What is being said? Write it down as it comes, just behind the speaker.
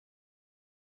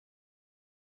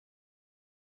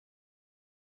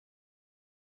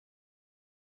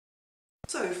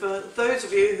So for those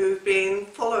of you who've been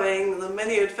following the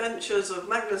many adventures of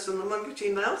Magnus and the Monkey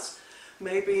Mouse,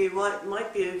 maybe you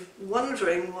might be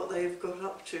wondering what they've got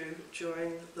up to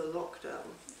during the lockdown.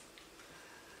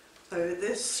 So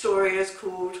this story is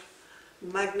called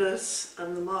Magnus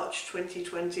and the March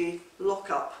 2020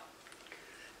 Lockup,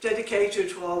 dedicated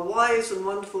to our wise and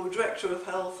wonderful Director of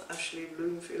Health, Ashley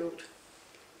Bloomfield.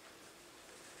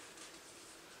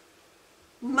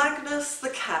 Magnus the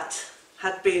cat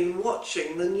had been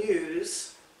watching the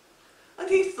news, and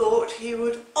he thought he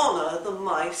would honour the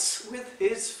mice with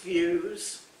his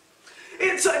views.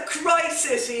 "It's a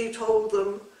crisis," he told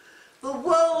them. "The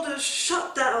world is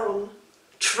shut down.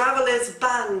 Travel is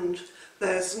banned.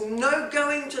 There's no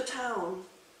going to town.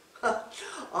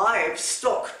 I've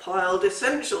stockpiled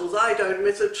essentials. I don't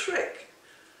miss a trick.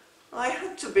 I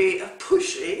had to be a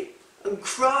pushy and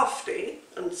crafty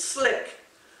and slick.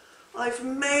 I've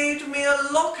made me a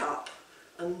lockup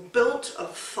and built a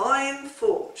fine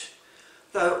fort,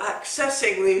 though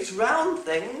accessing these round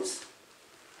things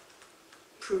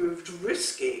proved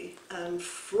risky and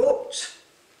fraught.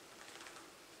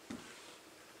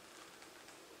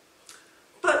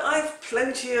 But I've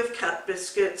plenty of cat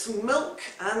biscuits, milk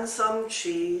and some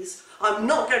cheese. I'm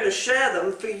not going to share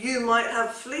them, for you might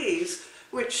have fleas,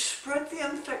 which spread the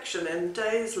infection in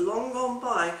days long gone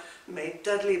by, made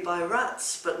deadly by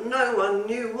rats, but no one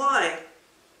knew why.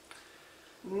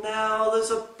 Now there's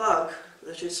a bug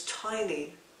that is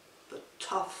tiny but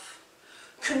tough,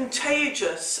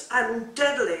 contagious and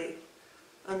deadly,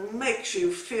 and makes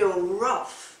you feel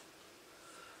rough.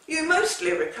 You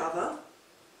mostly recover,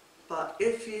 but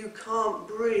if you can't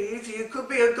breathe, you could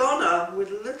be a goner with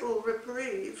little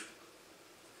reprieve.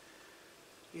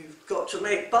 You've got to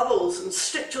make bubbles and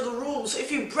stick to the rules.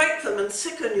 If you break them and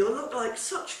sicken, you'll look like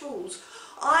such fools.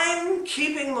 I'm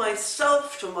keeping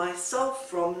myself to myself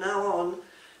from now on,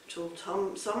 till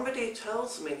somebody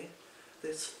tells me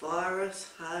this virus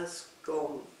has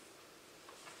gone."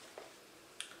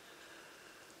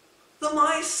 The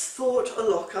mice thought a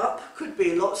lockup could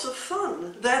be lots of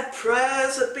fun. Their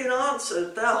prayers had been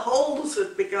answered, their holes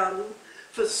had begun,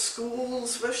 for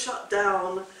schools were shut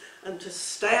down, and to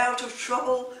stay out of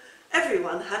trouble,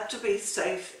 everyone had to be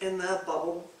safe in their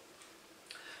bubble.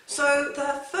 So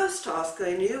their first task,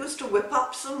 they knew, was to whip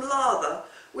up some lather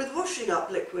with washing up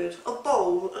liquid, a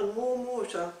bowl and warm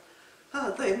water.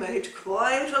 They made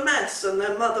quite a mess, and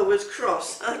their mother was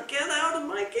cross. "Get out of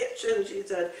my kitchen," she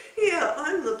said. "Here,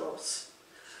 I'm the boss."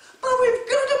 "But we've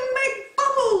got to make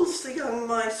bubbles," the young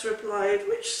mice replied,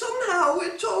 "which somehow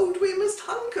we're told we must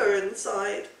hunker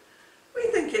inside. We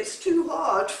think it's too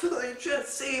hard, for they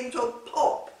just seem to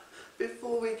pop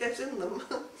before we get in them.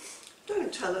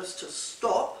 Don't tell us to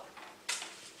stop."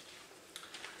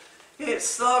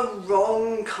 "It's the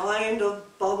wrong kind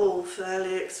of bubble,"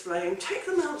 Fairly explained. "Take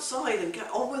them outside and get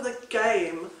on with the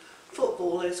game.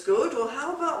 Football is good, or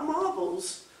how about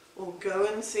marbles? Or go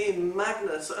and see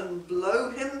Magnus and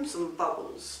blow him some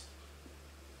bubbles."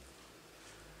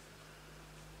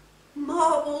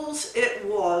 Marbles it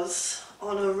was,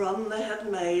 on a run they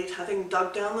had made, having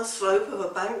dug down the slope of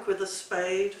a bank with a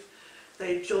spade.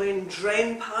 They joined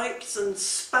drain pipes and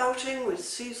spouting with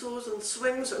seesaws and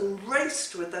swings, and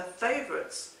raced with their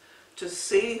favourites to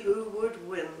see who would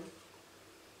win.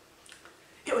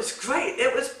 It was great,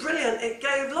 it was brilliant, it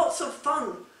gave lots of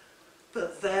fun.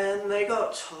 But then they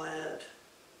got tired.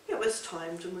 It was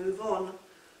time to move on,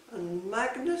 and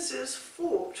Magnus's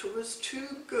fort was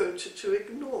too good to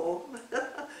ignore.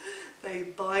 They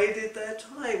bided their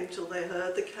time till they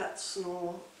heard the cat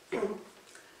snore.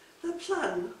 The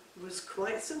plan was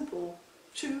quite simple: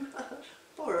 to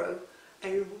borrow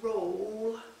a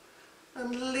roll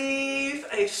and leave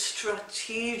a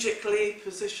strategically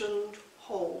positioned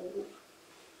hole.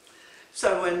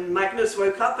 So when Magnus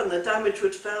woke up and the damage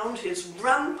was found, his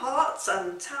ramparts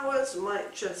and towers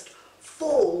might just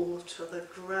fall to the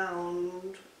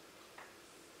ground.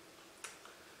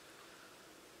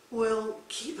 "We'll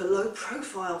keep a low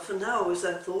profile for now," was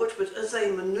their thought, but as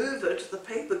they manoeuvred, the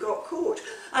paper got caught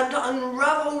and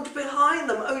unravelled behind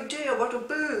them. Oh dear, what a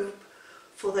boob!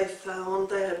 For they found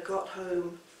they had got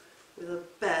home with a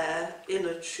bare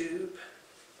inner tube.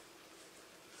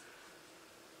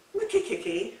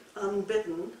 Makikiki,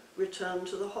 unbidden, returned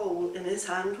to the hole. In his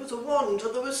hand was a wand,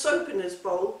 and there was soap in his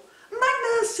bowl.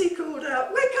 "Magnus," he called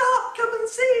out, "wake up, come and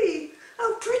see!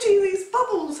 How pretty these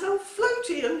bubbles, how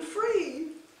floaty and free!"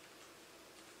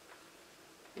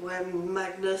 When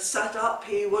Magnus sat up,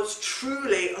 he was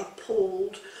truly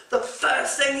appalled. The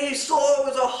first thing he saw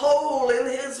was a hole in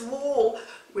his wall,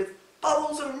 with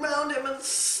bubbles around him and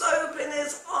soap in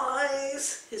his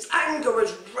eyes. His anger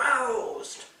was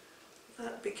roused.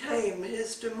 That became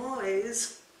his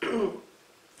demise. The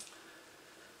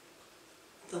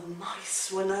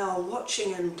mice were now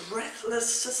watching in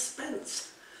breathless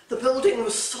suspense. The building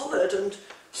was solid and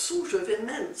sort of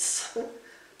immense.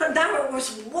 But now it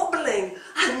was wobbling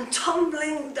and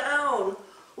tumbling down,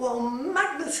 while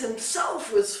Magnus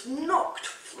himself was knocked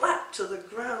flat to the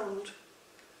ground.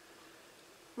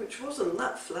 Which wasn't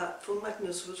that flat, for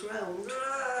Magnus was round.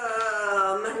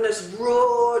 Magnus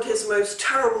roared his most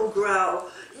terrible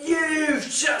growl. "You've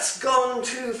just gone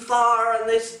too far, and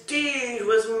this deed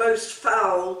was most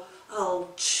foul. I'll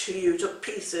chew you to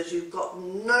pieces, you've got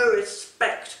no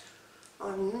respect.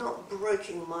 I'm not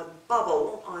breaking my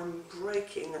bubble, I'm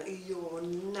breaking your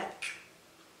neck."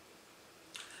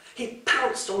 He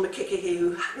pounced on Makikiki,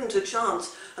 who hadn't a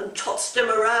chance, and tossed him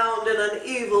around in an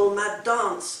evil mad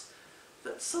dance.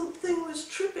 But something was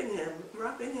tripping him,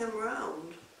 wrapping him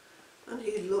round, and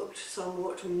he looked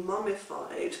somewhat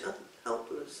mummified and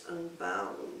helpless and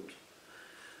bound.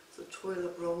 The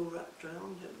toilet roll wrapped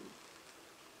round him.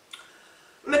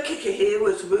 Makikiki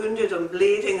was wounded and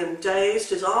bleeding and dazed.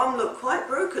 His arm looked quite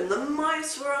broken. The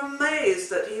mice were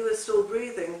amazed that he was still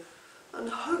breathing, and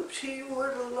hoped he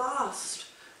would last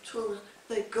till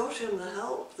they got him the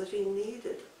help that he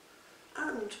needed,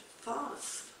 and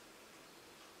fast.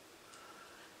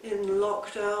 In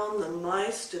lockdown, the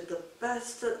mice did the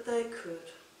best that they could.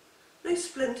 They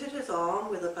splintered his arm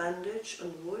with a bandage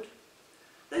and wood.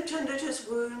 They tended his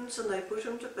wounds and they put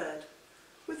him to bed,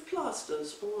 with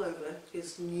plasters all over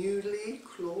his newly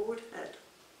clawed head.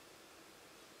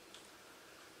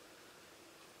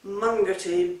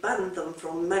 Mungity banned them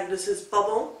from Magnus's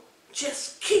bubble.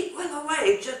 "Just keep well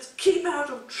away, just keep out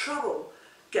of trouble.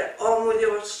 Get on with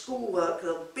your schoolwork,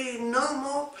 there'll be no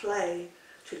more play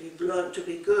till you've learnt to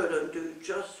be good and do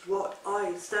just what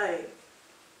I say."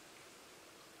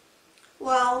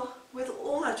 Well, with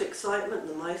all that excitement,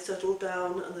 the mice settled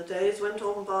down and the days went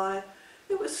on by.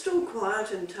 It was still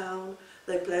quiet in town.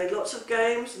 They played lots of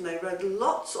games and they read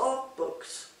lots of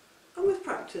books, and with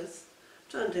practice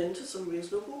turned into some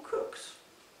reasonable cooks.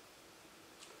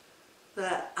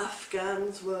 Their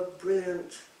Afghans were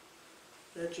brilliant,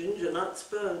 their ginger nuts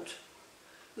burnt,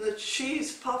 the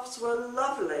cheese puffs were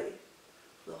lovely,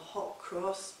 the hot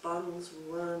cross buns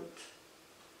weren't.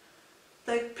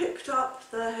 They picked up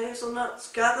their hazelnuts,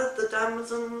 gathered the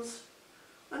damsons,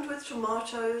 and with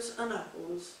tomatoes and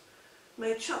apples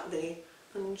made chutney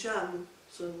and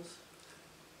jamsons.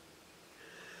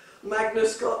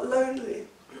 Magnus got lonely.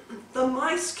 The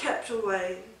mice kept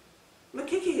away.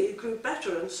 Makikiki grew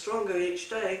better and stronger each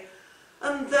day,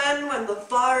 and then when the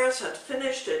virus had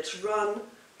finished its run,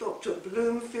 Dr.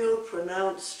 Bloomfield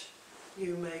pronounced,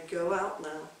 "You may go out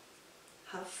now,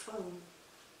 have fun."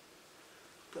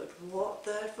 But what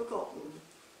they'd forgotten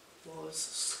was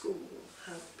school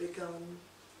had begun.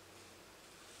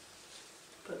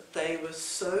 But they were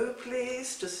so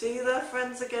pleased to see their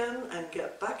friends again and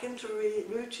get back into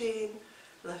routine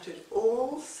that it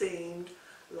all seemed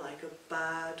like a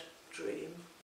bad dream.